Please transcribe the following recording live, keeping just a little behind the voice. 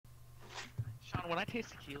when I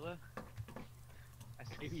taste tequila,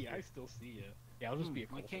 Maybe I still see it. Yeah, I'll just be a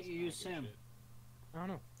Why cultist. can't you use Sam? Shit. I don't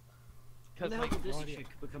know. When the hell like, did this no idea. chick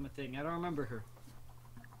become a thing? I don't remember her.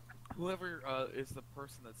 whoever is the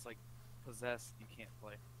person that's like possessed, you can't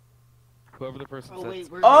play. Whoever the person Oh wait,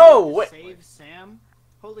 we're Oh, going wait. to save Sam?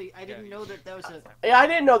 Holy, I didn't know that was a... Yeah, I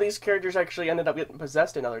didn't know these characters actually ended up getting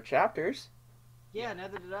possessed in other chapters. Yeah,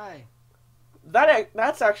 neither did I.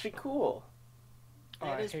 That's actually cool.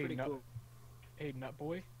 That is hey, pretty nut, cool. Hey, Nut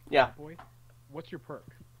Boy. Yeah. Nut Boy, what's your perk?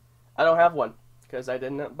 I don't have one because I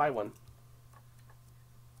didn't buy one.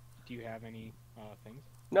 Do you have any things?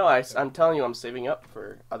 No, I'm telling you, I'm saving up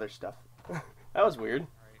for other stuff. That was weird.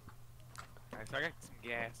 Alright, so I got some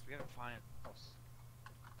gas. We gotta find House.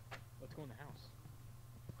 Let's go in the house.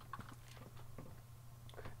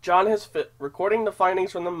 John has recording the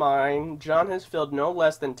findings from the mine. John has filled no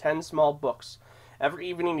less than 10 small books. Every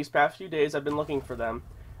evening these past few days I've been looking for them.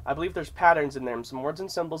 I believe there's patterns in them. Some words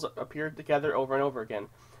and symbols appear together over and over again.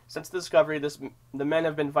 Since the discovery, the men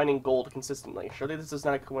have been finding gold consistently. Surely this is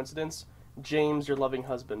not a coincidence. James, your loving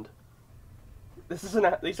husband.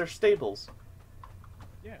 These are stables.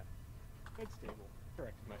 Yeah, that's stable.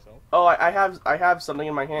 Corrected myself. Oh, I have something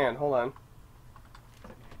in my hand. Hold on.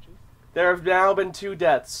 Matches. There have now been 2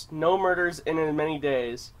 deaths. No murders in many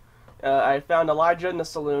days. I found Elijah in the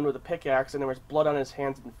saloon with a pickaxe, and there was blood on his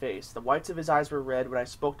hands and face. The whites of his eyes were red. When I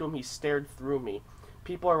spoke to him, he stared through me.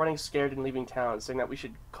 People are running scared and leaving town, saying that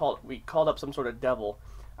we called up some sort of devil.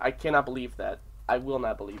 I cannot believe that. I will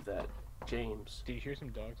not believe that. James. Did you hear some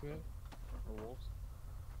dogs in it? Or wolves?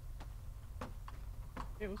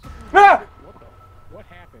 Hey, let's... Ah! What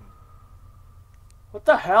happened? What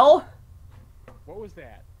the hell? What was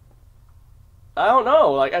that? I don't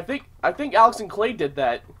know. Like I think Alex and Clay did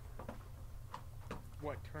that.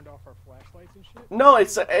 What, turned off our flashlights and shit? No, it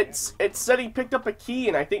said he picked up a key,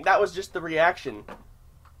 and I think that was just the reaction. What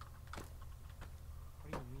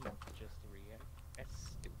do you mean, just the react? That's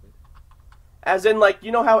stupid. As in, like,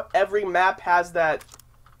 you know how every map has that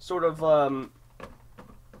sort of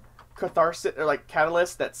catharsis or like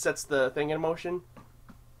catalyst that sets the thing in motion?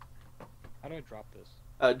 How do I drop this?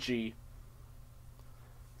 G.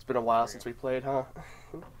 It's been a while since we played, huh?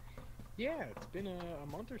 Yeah, it's been a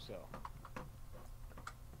month or so.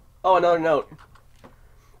 Oh, another note.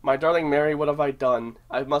 My darling Mary, what have I done?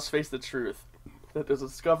 I must face the truth. That the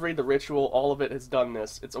discovery, the ritual, all of it has done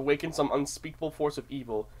this. It's awakened some unspeakable force of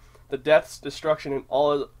evil. The deaths, destruction, and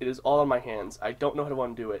it is all in my hands. I don't know how to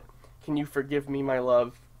undo it. Can you forgive me, my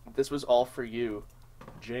love? This was all for you.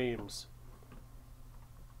 James.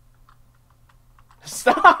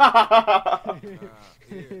 Stop!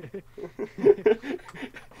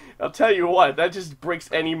 I'll tell you what, that just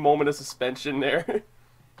breaks any moment of suspension there.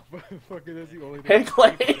 Fucking, that's the only thing. Hey,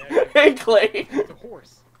 Clay! Hey, Clay! It's a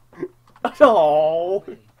horse. Oh.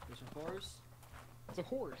 Wait, there's a horse? It's a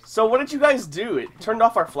horse. So what did you guys do? It turned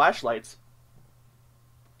off our flashlights.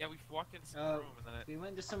 Yeah, we walked into some room and then it... We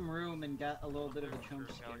went to some room and got a little bit of a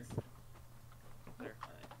jump scare. There.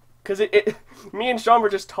 Cause me and Sean were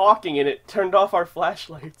just talking and it turned off our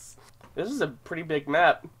flashlights. This is a pretty big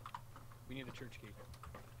map. We need the church key.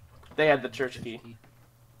 They had the church key.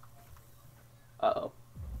 Uh-oh.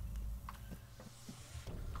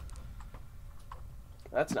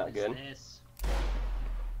 That's not good. This?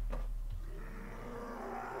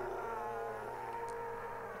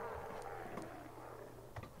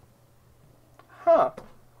 Huh.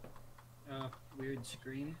 Weird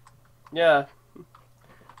screen. Yeah.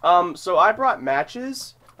 So I brought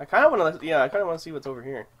matches. I kind of want to, I kind of want to see what's over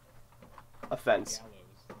here. A fence.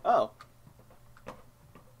 Gallows. Oh. Do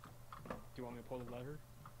you want me to pull the lever?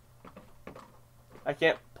 I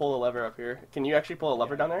can't pull the lever up here. Can you actually pull a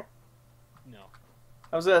lever Yeah. down there? No.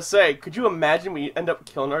 I was gonna say, could you imagine we end up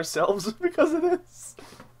killing ourselves because of this?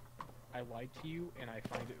 I lied to you, and I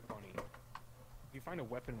find it funny. If you find a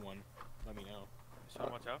weapon one, let me know. So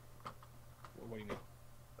watch out. What do you mean?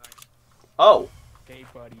 Oh. Hey,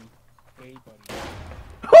 buddy. Hey, buddy.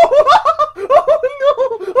 Oh no!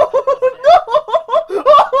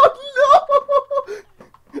 Oh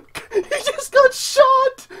no! He just got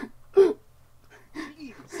shot!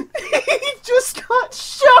 He just got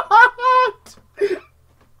shot!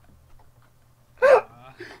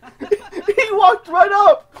 He walked right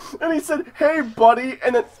up and he said, "Hey, buddy,"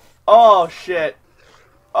 and then, oh shit!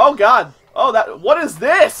 Oh god! Oh, what is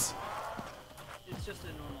this? It's just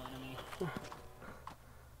a normal enemy.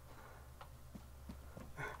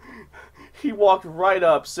 He walked right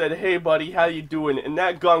up, said, "Hey, buddy, how you doing?" And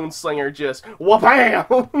that gunslinger just, wha-bam!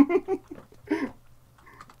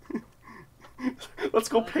 Let's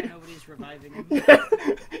go pay. Nobody's reviving him.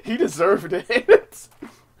 He deserved it.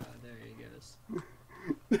 Oh, there he goes.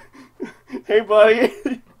 Hey, buddy.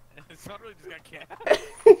 Sean really just got cat.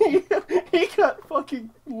 He got fucking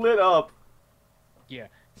lit up. Yeah.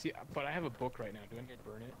 See, but I have a book right now. Do I need to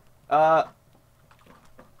burn it?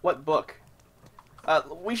 What book?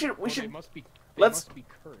 We should. They must be. They let's- must be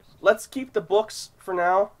cursed. Let's keep the books for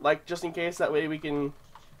now, like just in case. That way we can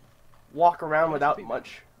walk around without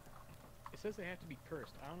much. It says they have to be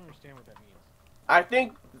cursed. I don't understand what that means. I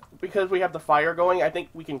think because we have the fire going, I think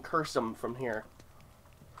we can curse them from here.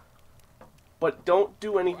 But don't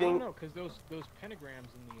do anything. Well, I don't know, because those pentagrams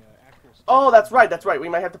in the actual. Oh, that's right. That's right. We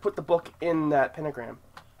might have to put the book in that pentagram.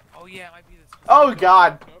 Oh yeah, it might be this. Oh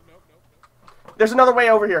God! Nope. There's another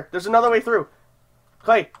way over here. There's another way through.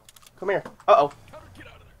 Clay, come here. Uh-oh. Cutter, get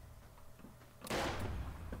out of there.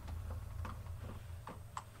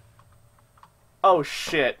 Oh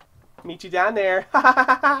shit. Meet you down there.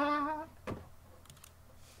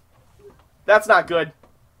 That's not good.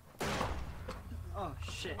 Oh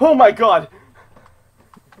shit. Oh my God.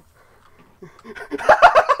 I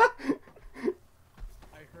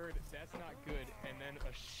heard that's not good, and then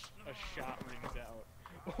a shot rings out.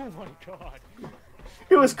 Oh my God.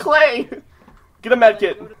 It was Clay. Get a med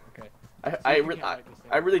kit. Okay. I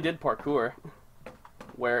really did parkour.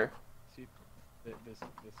 Where? See, this.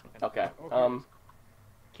 Okay.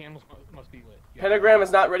 Candles must be lit. Yeah. Pentagram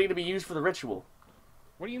is not ready to be used for the ritual.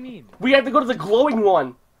 What do you mean? We have to go to the glowing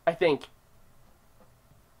one, I think.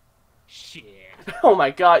 Shit. Oh my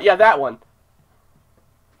God. Yeah, that one.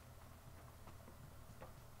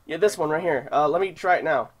 Yeah, this one right here. Let me try it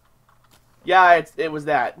now. Yeah, it was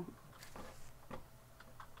that.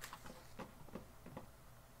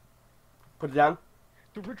 Put it down.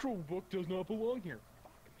 The ritual book does not belong here.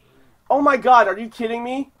 Oh my God, are you kidding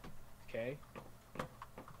me? Okay.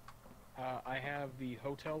 I have the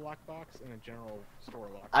hotel lockbox and the general store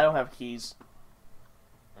lockbox. I don't have keys.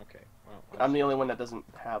 Okay. Well, I'm the only one that doesn't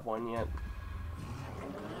have one yet.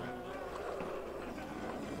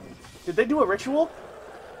 Did they do a ritual?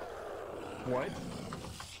 What?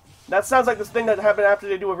 That sounds like this thing that happened after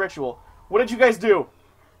they do a ritual. What did you guys do?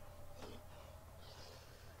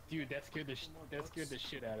 Dude, that scared the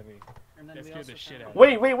shit out of me. And then That we scared also the shit found-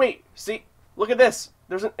 out of me. Wait. See, look at this.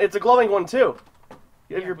 It's a glowing one too.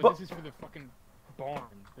 You have Yeah, your but book. this is for the fucking barn.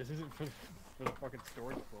 This isn't for the fucking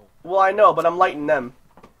storage full. Well, I know, but I'm lighting them.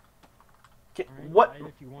 Alright, What? light it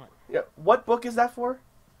if you want. Yeah, what book is that for?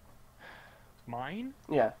 Mine?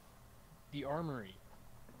 Yeah. The armory,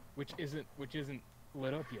 which isn't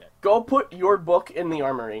lit up yet. Go put your book in the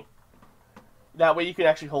armory. That way you can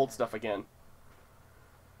actually hold stuff again. At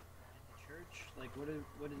the church? Like, what did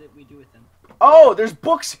we do with them? Oh, there's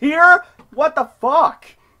books here? What the fuck?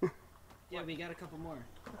 Yeah, we got a couple more.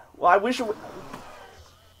 Well, I wish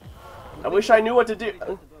I knew what to do. We got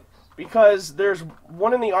the books. Because there's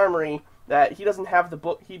one in the armory that he doesn't have the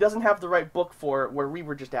book. He doesn't have the right book for where we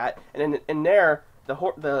were just at. And in there,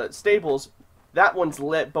 the stables, that one's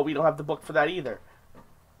lit, but we don't have the book for that either.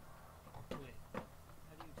 Wait, how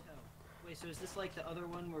do you tell? Wait, so is this like the other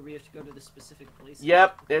one where we have to go to the specific place?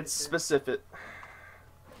 Yep, it's specific.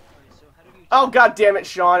 Alright, so how do you Oh God damn it,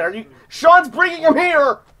 Sean! Sean's bringing him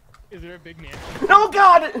here! Is there a big man? No,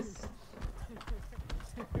 God!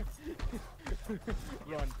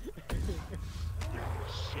 Run.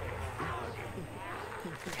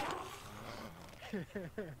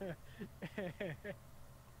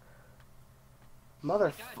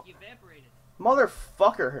 Mother, God, you evaporated.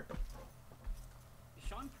 motherfucker! Is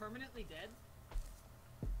Sean permanently dead?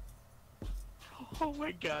 Oh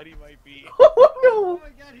my God, he might be. Oh Oh my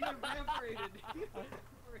god, he evaporated!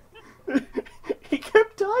 no! He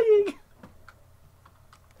kept dying.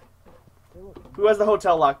 Who has the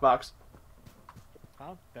hotel lockbox?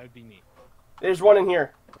 Huh? That would be me. There's one in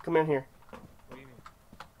here. Come in here. What do you mean?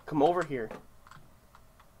 Come over here. I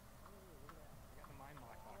got the mine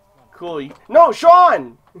lockbox. Come Cool. No,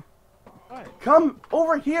 Sean! on. What? Come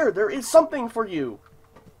over here. There is something for you.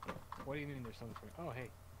 What do you mean there's something for me? Oh, hey.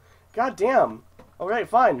 God damn. Alright,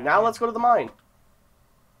 fine. Now let's go to the mine.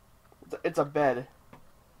 It's a bed.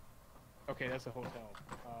 Okay, that's a hotel.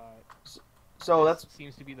 So that's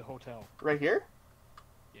Seems to be the hotel. right here?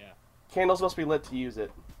 Yeah. Candles must be lit to use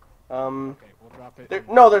it. Okay, we'll drop it. There,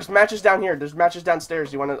 no, there's matches down here. There's matches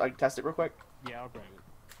downstairs. You want to like test it real quick? Yeah, I'll grab it.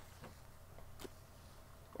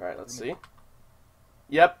 All right, let's see.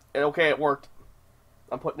 Yep. Okay, it worked.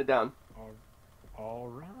 I'm putting it down. All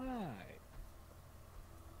right.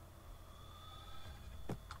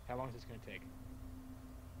 How long is this gonna take?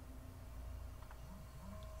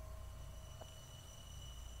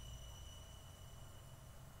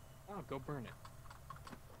 Oh, go burn it.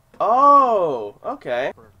 Oh,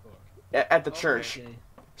 okay. For a book. At the church. Okay.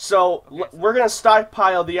 So Okay, so- we're gonna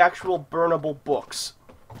stockpile the actual burnable books.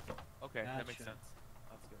 Okay, that makes Gotcha. sense.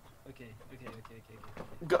 That's good.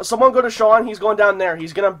 Okay. Someone go to Sean. He's going down there.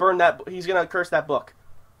 He's gonna burn that. He's gonna curse that book.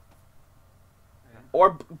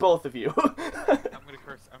 Or both of you. I'm gonna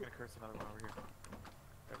curse another one over here.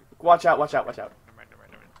 Watch out! Watch out! Watch out! Never mind.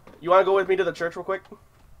 You want to go with me to the church real quick?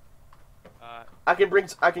 I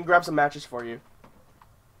can grab some matches for you.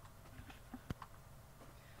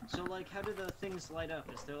 So, like, how do the things light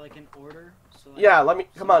up? Is there, like, an order? So, like, Yeah, let me.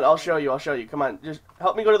 Come on, I'll show you. Come on, just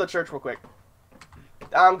help me go to the church real quick.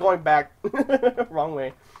 I'm going back. Wrong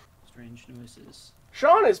way. Strange noises.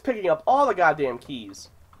 Sean is picking up all the goddamn keys.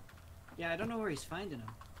 Yeah, I don't know where he's finding them.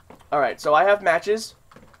 Alright, so I have matches.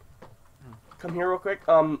 Come here real quick.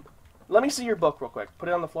 Let me see your book real quick. Put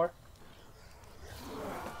it on the floor.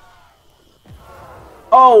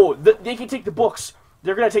 Oh, they can take the books.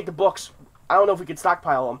 They're gonna take the books. I don't know if we can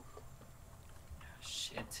stockpile them.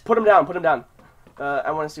 Shit. Put them down. Put them down.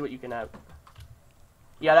 I want to see what you can have.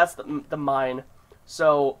 Yeah, that's the mine.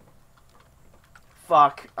 So,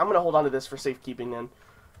 fuck. I'm gonna hold on to this for safekeeping then.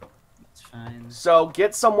 It's fine. So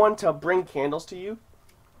get someone to bring candles to you.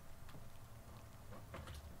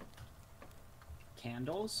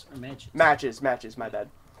 Candles or matches? Matches. My bad.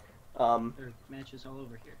 There are matches all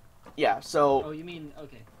over here. Yeah. So. Oh, you mean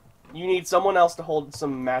okay? You need someone else to hold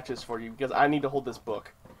some matches for you because I need to hold this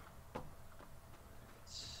book.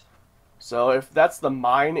 So if that's the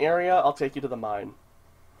mine area, I'll take you to the mine.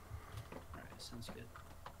 Alright, sounds good.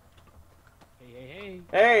 Hey.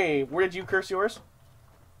 Hey, where did you curse yours?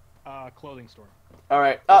 Clothing store.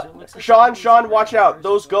 Alright, It looks like Sean, somebody's watch grabbing out. yours,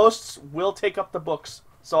 Those but- ghosts will take up the books.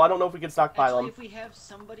 So I don't know if we can stockpile Actually, them. if we have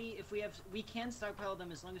somebody, we can stockpile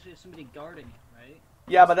them as long as we have somebody guarding it, right?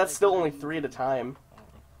 Yeah, but that's Like, still only 3 at a time.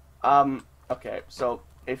 Okay, so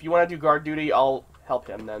if you want to do guard duty, I'll help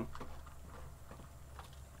him then.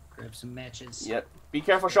 Grab some matches. Yep. Be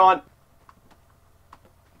careful, Sean.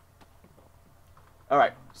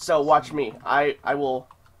 Alright, so watch me. I will...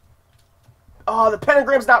 Oh, the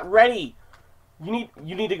pentagram's not ready! You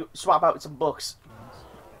need to swap out some books.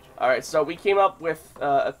 Alright, so we came up with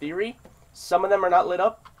a theory. Some of them are not lit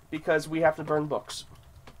up because we have to burn books.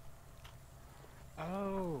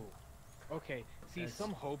 Oh. Okay. See, That's-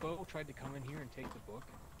 some hobo tried to come in here and take the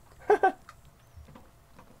book.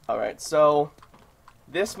 Alright, so...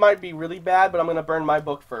 This might be really bad, but I'm gonna burn my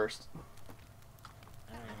book first.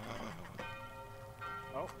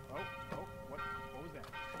 Oh, what was that?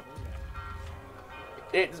 What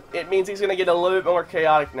was that? It means he's gonna get a little bit more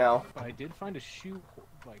chaotic now. But I did find a shoe,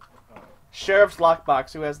 like, Sheriff's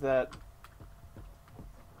lockbox, who has that?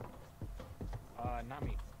 not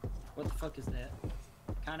me. What the fuck is that?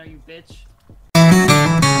 Connor, you bitch.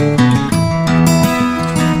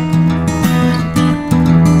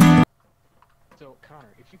 So, Connor,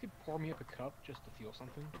 if you could pour me up a cup just to feel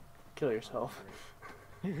something. Kill yourself.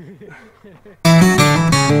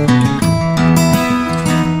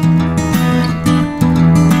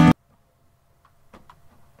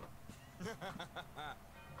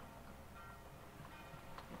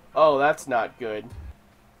 Oh, that's not good.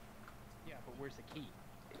 Yeah, but where's the key?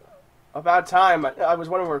 About time. I was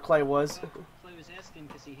wondering where Clay was. Clay was asking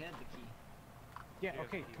because he had the key. Yeah,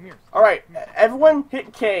 okay, come here. Alright, everyone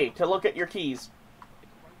hit K to look at your keys.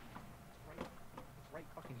 It's right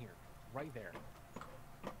fucking here. Right there.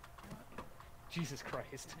 Jesus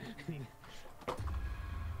Christ.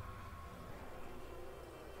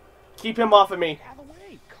 Keep him off of me. Get out of the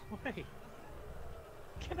way, Clay.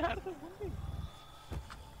 Get out of the way.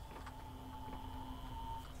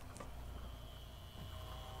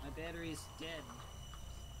 My battery's dead.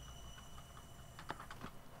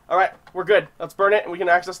 Alright, we're good. Let's burn it and we can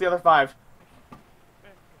access the other 5.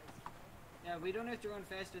 Yeah, we don't have to run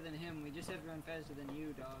faster than him. We just have to run faster than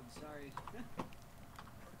you, dog. Sorry.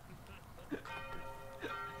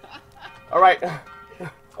 Alright.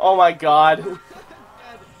 Oh my god. God,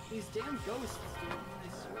 these damn ghosts, dude. I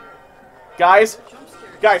swear. Guys, Jump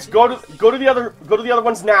scares. guys, go to the other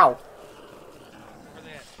ones now. Where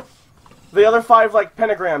they at? The other 5 like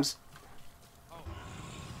pentagrams.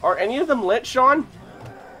 Are any of them lit, Sean?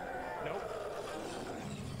 Nope.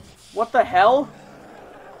 What the hell?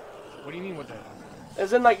 What do you mean with that?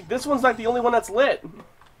 As in, like, this one's like the only one that's lit.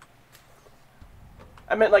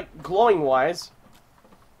 I meant like glowing wise.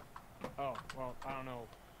 Oh, well, I don't know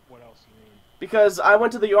what else you mean. Because I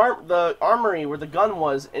went to the armory where the gun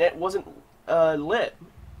was and it wasn't lit.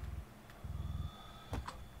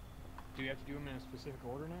 Do you have to do them in a specific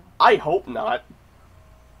order now? I hope not.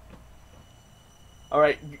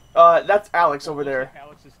 Alright, that's Alex over there.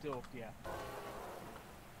 Alex is still, yeah.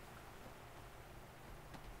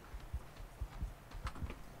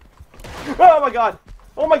 Oh my god!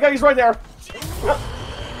 Oh my god, he's right there!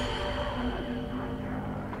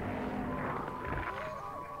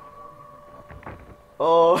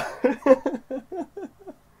 Oh.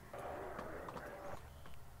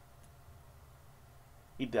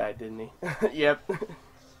 He died, didn't he? Yep.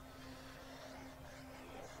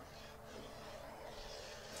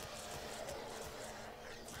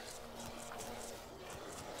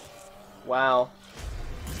 Wow.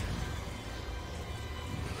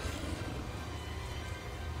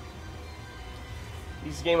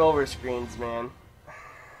 These game over screens, man.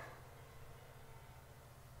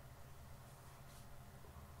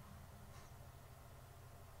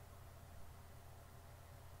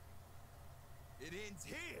 It ends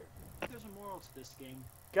here. There's a moral to this game.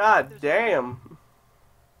 God damn.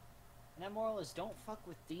 And that moral is don't fuck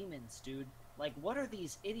with demons, dude. Like, what are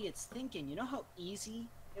these idiots thinking? You know how easy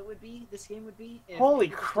it would be, this game would be? If Holy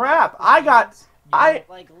people just crap, didn't fuck with demons?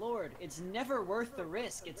 Like, Lord, it's never worth the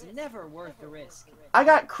risk. It's never worth the risk. I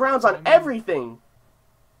got crowns on everything.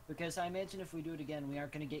 Because I imagine if we do it again, we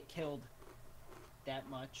aren't going to get killed that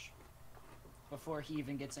much before he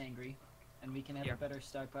even gets angry. And we can have a better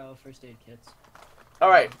stockpile of first aid kits.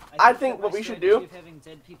 Alright, I think that what my we should strategy do... of having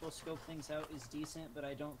dead people scope things out is decent, but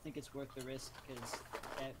I don't think it's worth the risk because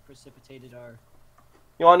that precipitated our...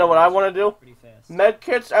 You wanna know what I wanna do? Pretty fast. Med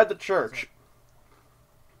kits at the church.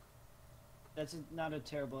 That's not a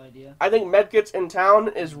terrible idea. I think med kits in town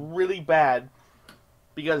is really bad.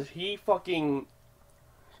 Because he fucking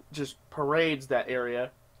just parades that area.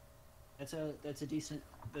 That's a decent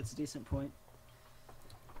point.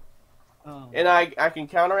 And I can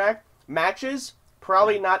counteract matches,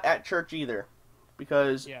 probably not at church either.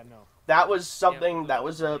 Because that was something that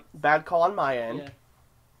was a bad call on my end. Yeah.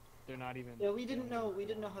 They're not even. Yeah, we didn't know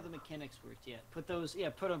how the mechanics worked yet. Put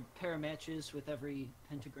a pair of matches with every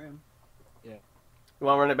pentagram. Yeah. You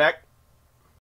wanna run it back?